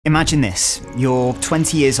Imagine this, you're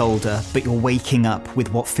 20 years older, but you're waking up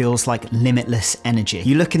with what feels like limitless energy.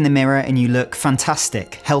 You look in the mirror and you look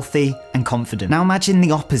fantastic, healthy, and confident. Now imagine the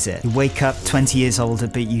opposite. You wake up 20 years older,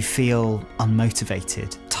 but you feel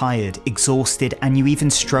unmotivated, tired, exhausted, and you even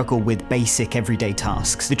struggle with basic everyday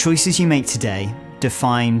tasks. The choices you make today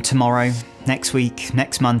define tomorrow, next week,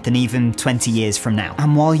 next month, and even 20 years from now.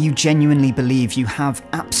 And while you genuinely believe you have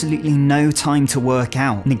absolutely no time to work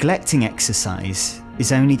out, neglecting exercise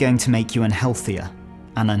is only going to make you unhealthier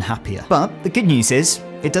and unhappier. But the good news is,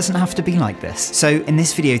 it doesn't have to be like this. So in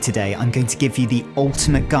this video today, I'm going to give you the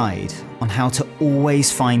ultimate guide on how to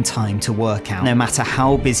always find time to work out, no matter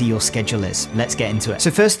how busy your schedule is. Let's get into it. So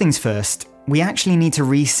first things first, we actually need to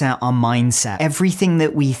reset our mindset. Everything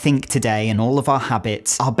that we think today and all of our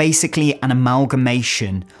habits are basically an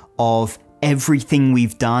amalgamation of everything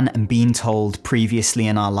we've done and been told previously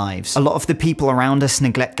in our lives. A lot of the people around us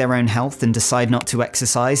neglect their own health and decide not to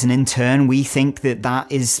exercise, and in turn we think that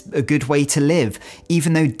that is a good way to live,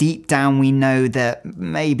 even though deep down we know that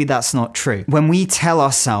maybe that's not true. When we tell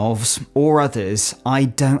ourselves or others, I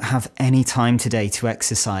don't have any time today to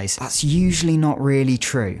exercise, that's usually not really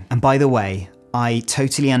true. And by the way, I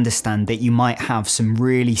totally understand that you might have some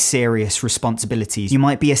really serious responsibilities. You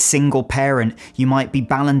might be a single parent, you might be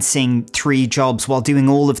balancing 3 jobs while doing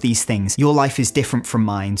all of these things. Your life is different from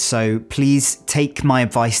mine, so please take my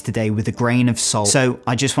advice today with a grain of salt. So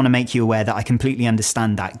I just want to make you aware that I completely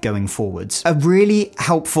understand that going forwards. A really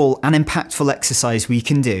helpful and impactful exercise we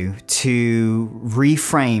can do to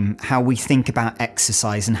reframe how we think about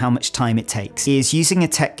exercise and how much time it takes is using a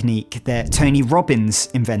technique that Tony Robbins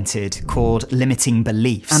invented called limiting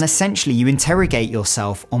beliefs. And essentially you interrogate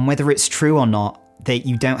yourself on whether it's true or not that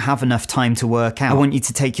you don't have enough time to work out. I want you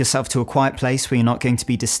to take yourself to a quiet place where you're not going to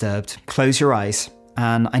be disturbed. Close your eyes.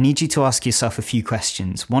 And I need you to ask yourself a few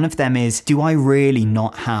questions. One of them is, do I really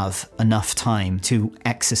not have enough time to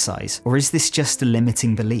exercise? Or is this just a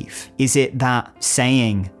limiting belief? Is it that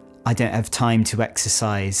saying, I don't have time to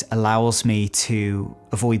exercise allows me to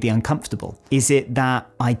avoid the uncomfortable? Is it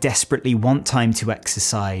that I desperately want time to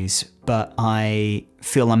exercise, but I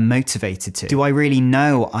feel unmotivated to? Do I really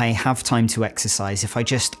know I have time to exercise if I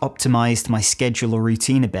just optimized my schedule or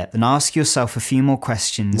routine a bit? Then ask yourself a few more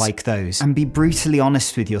questions like those and be brutally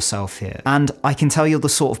honest with yourself here. And I can tell you're the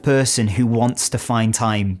sort of person who wants to find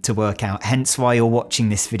time to work out, hence why you're watching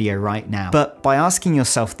this video right now. But by asking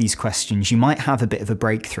yourself these questions, you might have a bit of a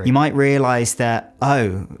breakthrough. You might realize that,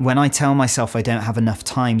 oh, when I tell myself I don't have enough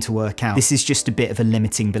time to work out, this is just a bit of a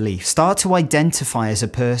limiting belief. Start to identify as a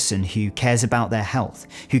person who cares about their health,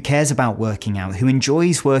 who cares about working out, who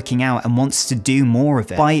enjoys working out and wants to do more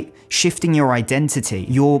of it. By shifting your identity,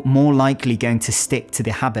 you're more likely going to stick to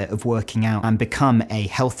the habit of working out and become a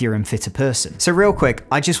healthier and fitter person. So real quick,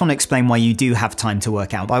 I just want to explain why you do have time to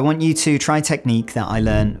work out. I want you to try a technique that I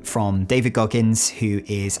learned from David Goggins, who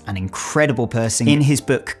is an incredible person. In his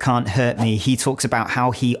book, Can't Hurt Me, he talks about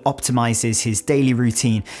how he optimizes his daily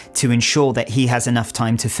routine to ensure that he has enough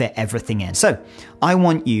time to fit everything in. So I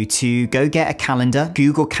want you to go get a calendar.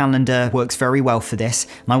 Google Calendar works very well for this.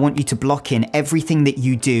 And I want you to block in everything that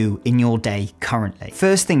you do in your day currently.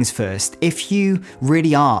 First things first, if you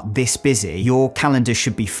really are this busy, your calendar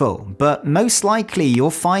should be full, but most likely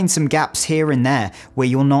you'll find some gaps here and there where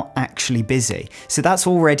you're not actually busy. So that's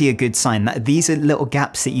already a good sign that these are little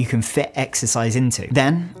gaps that you can fit exercise into.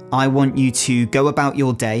 Then I want you to go about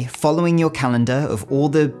your day following your calendar of all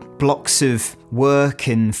the blocks of work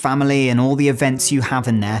and family and all the events you have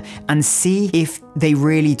in there, and see if they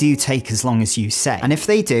really do take as long as you say. And if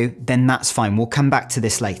they do, then that's fine. We'll come back to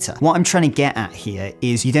this later. What I'm trying to get at here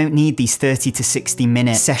is you don't need these 30 to 60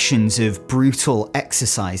 minute sessions of brutal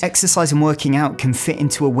exercise. Exercise and working out can fit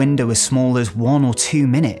into a window as small as 1 or 2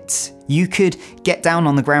 minutes. You could get down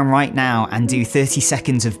on the ground right now and do 30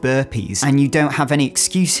 seconds of burpees, and you don't have any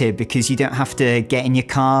excuse here because you don't have to get in your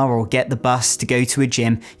car or get the bus to go to a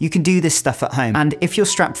gym. You can do this stuff at home. And if you're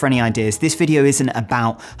strapped for any ideas, this video isn't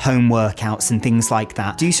about home workouts and things like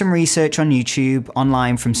that. Do some research on YouTube,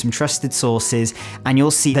 online from some trusted sources, and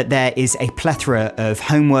you'll see that there is a plethora of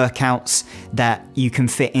home workouts that you can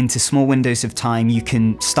fit into small windows of time. You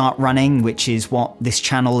can start running, which is what this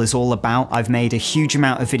channel is all about. I've made a huge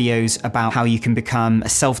amount of videos about how you can become a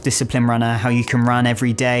self-disciplined runner, how you can run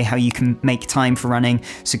every day, how you can make time for running.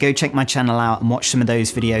 So go check my channel out and watch some of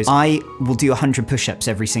those videos. I will do 100 push-ups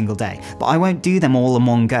every single single day. But I won't do them all in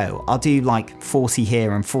one go. I'll do like 40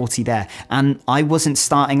 here and 40 there. And I wasn't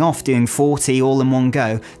starting off doing 40 all in one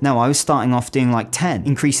go. No, I was starting off doing like 10,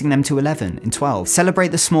 increasing them to 11 and 12. Celebrate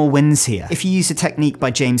the small wins here. If you use a technique by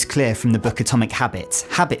James Clear from the book Atomic Habits,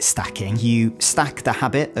 habit stacking, you stack the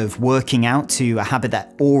habit of working out to a habit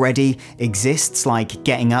that already exists, like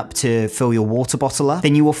getting up to fill your water bottle up,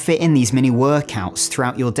 then you will fit in these mini workouts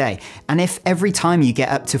throughout your day. And if every time you get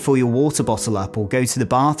up to fill your water bottle up or go to the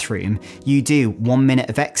bathroom, you do 1 minute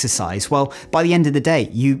of exercise, well, by the end of the day,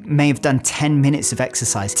 you may have done 10 minutes of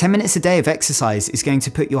exercise. 10 minutes a day of exercise is going to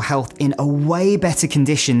put your health in a way better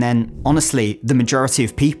condition than, honestly, the majority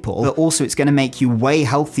of people, but also it's going to make you way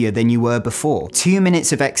healthier than you were before. 2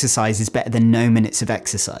 minutes of exercise is better than no minutes of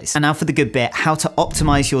exercise. And now for the good bit, how to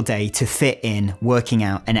optimize your day to fit in working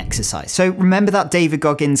out and exercise. So remember that David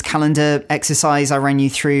Goggins calendar exercise I ran you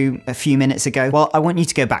through a few minutes ago? Well, I want you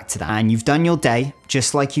to go back to that, and you've done your day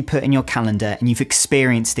just like you put in your calendar, and you've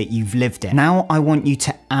experienced it, you've lived it. Now I want you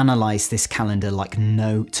to analyze this calendar like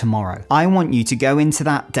no tomorrow. I want you to go into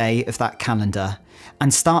that day of that calendar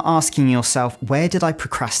and start asking yourself, where did I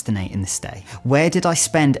procrastinate in this day? Where did I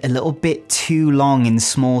spend a little bit too long in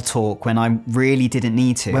small talk when I really didn't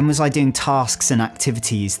need to? When was I doing tasks and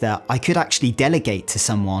activities that I could actually delegate to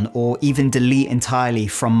someone or even delete entirely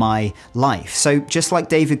from my life? So just like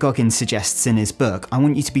David Goggins suggests in his book, I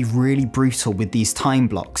want you to be really brutal with these time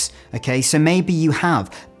blocks, okay? So maybe you have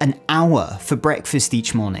an hour for breakfast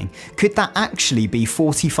each morning. Could that actually be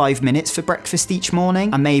 45 minutes for breakfast each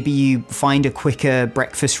morning? And maybe you find a quicker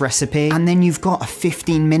breakfast recipe, and then you've got a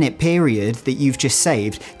 15-minute period that you've just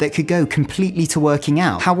saved that could go completely to working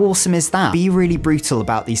out. How awesome is that? Be really brutal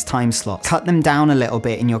about these time slots. Cut them down a little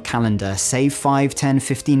bit in your calendar. Save 5, 10,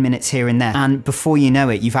 15 minutes here and there. And before you know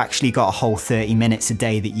it, you've actually got a whole 30 minutes a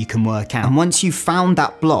day that you can work out. And once you've found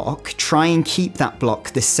that block, try and keep that block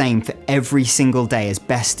the same for every single day as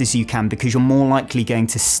best as you can, because you're more likely going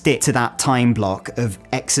to stick to that time block of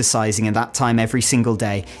exercising at that time every single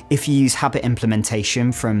day. If you use habit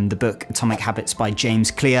implementation from the book Atomic Habits by James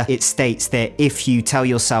Clear, it states that if you tell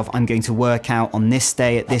yourself, I'm going to work out on this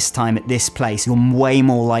day at this time at this place, you're way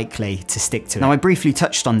more likely to stick to it. Now, I briefly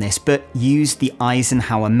touched on this, but use the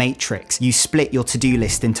Eisenhower matrix. You split your to-do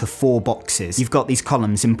list into 4 boxes. You've got these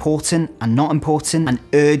columns: important and not important, and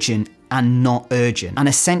urgent and not urgent. And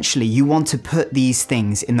essentially you want to put these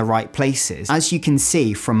things in the right places. As you can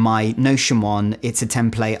see from my Notion one, it's a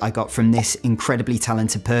template I got from this incredibly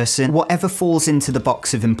talented person. Whatever falls into the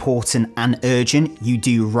box of important and urgent, you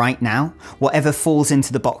do right now. Whatever falls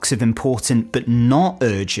into the box of important but not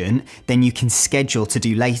urgent, then you can schedule to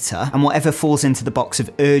do later. And whatever falls into the box of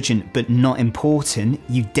urgent but not important,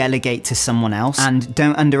 you delegate to someone else. And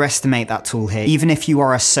don't underestimate that tool here. Even if you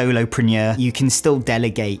are a solopreneur, you can still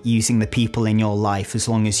delegate using the people in your life as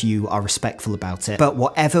long as you are respectful about it. But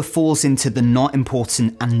whatever falls into the not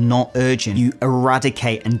important and not urgent, you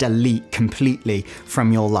eradicate and delete completely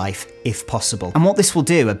from your life if possible. And what this will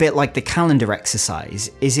do, a bit like the calendar exercise,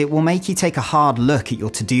 is it will make you take a hard look at your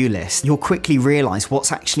to-do list. You'll quickly realize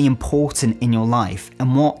what's actually important in your life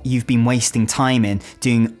and what you've been wasting time in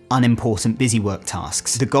doing unimportant busy work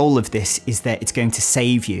tasks. The goal of this is that it's going to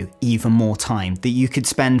save you even more time that you could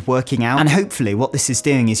spend working out. And hopefully what this is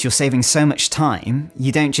doing is you're saving so much time,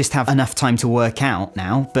 you don't just have enough time to work out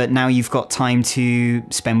now, but now you've got time to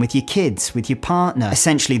spend with your kids, with your partner.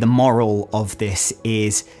 Essentially, the moral of this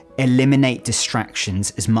is eliminate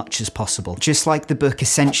distractions as much as possible. Just like the book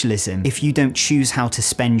Essentialism, if you don't choose how to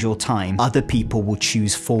spend your time, other people will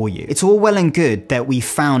choose for you. It's all well and good that we've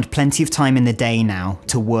found plenty of time in the day now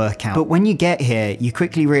to work out, but when you get here, you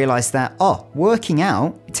quickly realize that, oh, working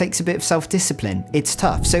out, it takes a bit of self-discipline. It's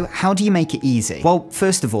tough. So how do you make it easy? Well,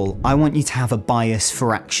 first of all, I want you to have a bias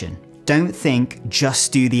for action. Don't think,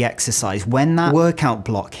 just do the exercise. When that workout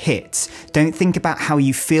block hits, don't think about how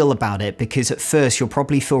you feel about it, because at first you'll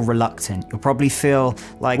probably feel reluctant. You'll probably feel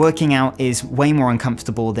like working out is way more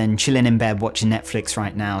uncomfortable than chilling in bed watching Netflix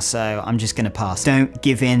right now, so I'm just gonna pass. Don't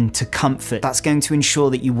give in to comfort. That's going to ensure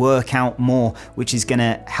that you work out more, which is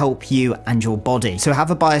gonna help you and your body. So have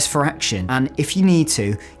a bias for action. And if you need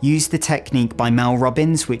to, use the technique by Mel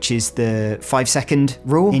Robbins, which is the 5-second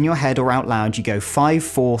rule. In your head or out loud, you go 5,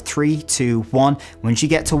 4, 3, 2, 1. Once you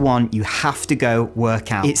get to 1, you have to go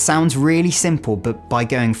work out. It sounds really simple, but by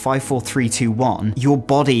going 5, 4, 3, 2, 1, your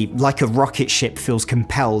body, like a rocket ship, feels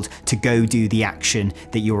compelled to go do the action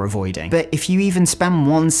that you're avoiding. But if you even spend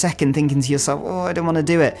 1 second thinking to yourself, oh, I don't want to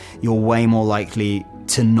do it, you're way more likely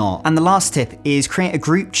to not. And the last tip is create a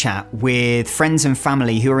group chat with friends and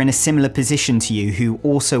family who are in a similar position to you, who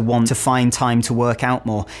also want to find time to work out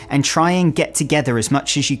more, and try and get together as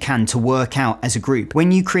much as you can to work out as a group.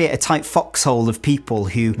 When you create a tight foxhole of people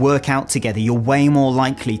who work out together, you're way more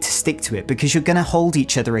likely to stick to it because you're going to hold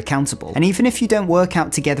each other accountable. And even if you don't work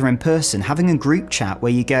out together in person, having a group chat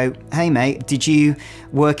where you go, hey mate, did you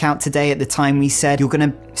work out today at the time we said? You're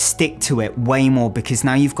going to stick to it way more because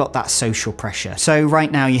now you've got that social pressure. So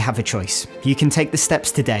right now you have a choice. You can take the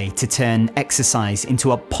steps today to turn exercise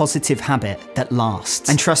into a positive habit that lasts.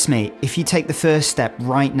 And trust me, if you take the first step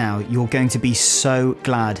right now, you're going to be so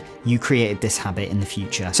glad you created this habit in the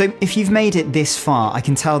future. So if you've made it this far, I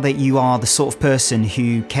can tell that you are the sort of person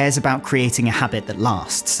who cares about creating a habit that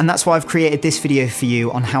lasts. And that's why I've created this video for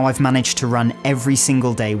you on how I've managed to run every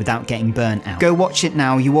single day without getting burnt out. Go watch it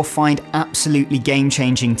now. You will find absolutely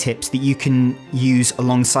game-changing tips that you can use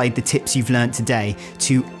alongside the tips you've learned today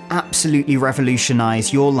to absolutely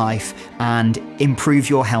revolutionize your life and improve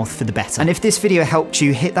your health for the better. And if this video helped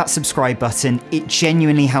you, hit that subscribe button. It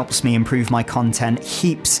genuinely helps me improve my content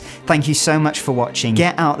heaps. Thank you so much for watching.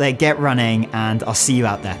 Get out there, get running, and I'll see you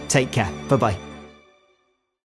out there. Take care. Bye-bye.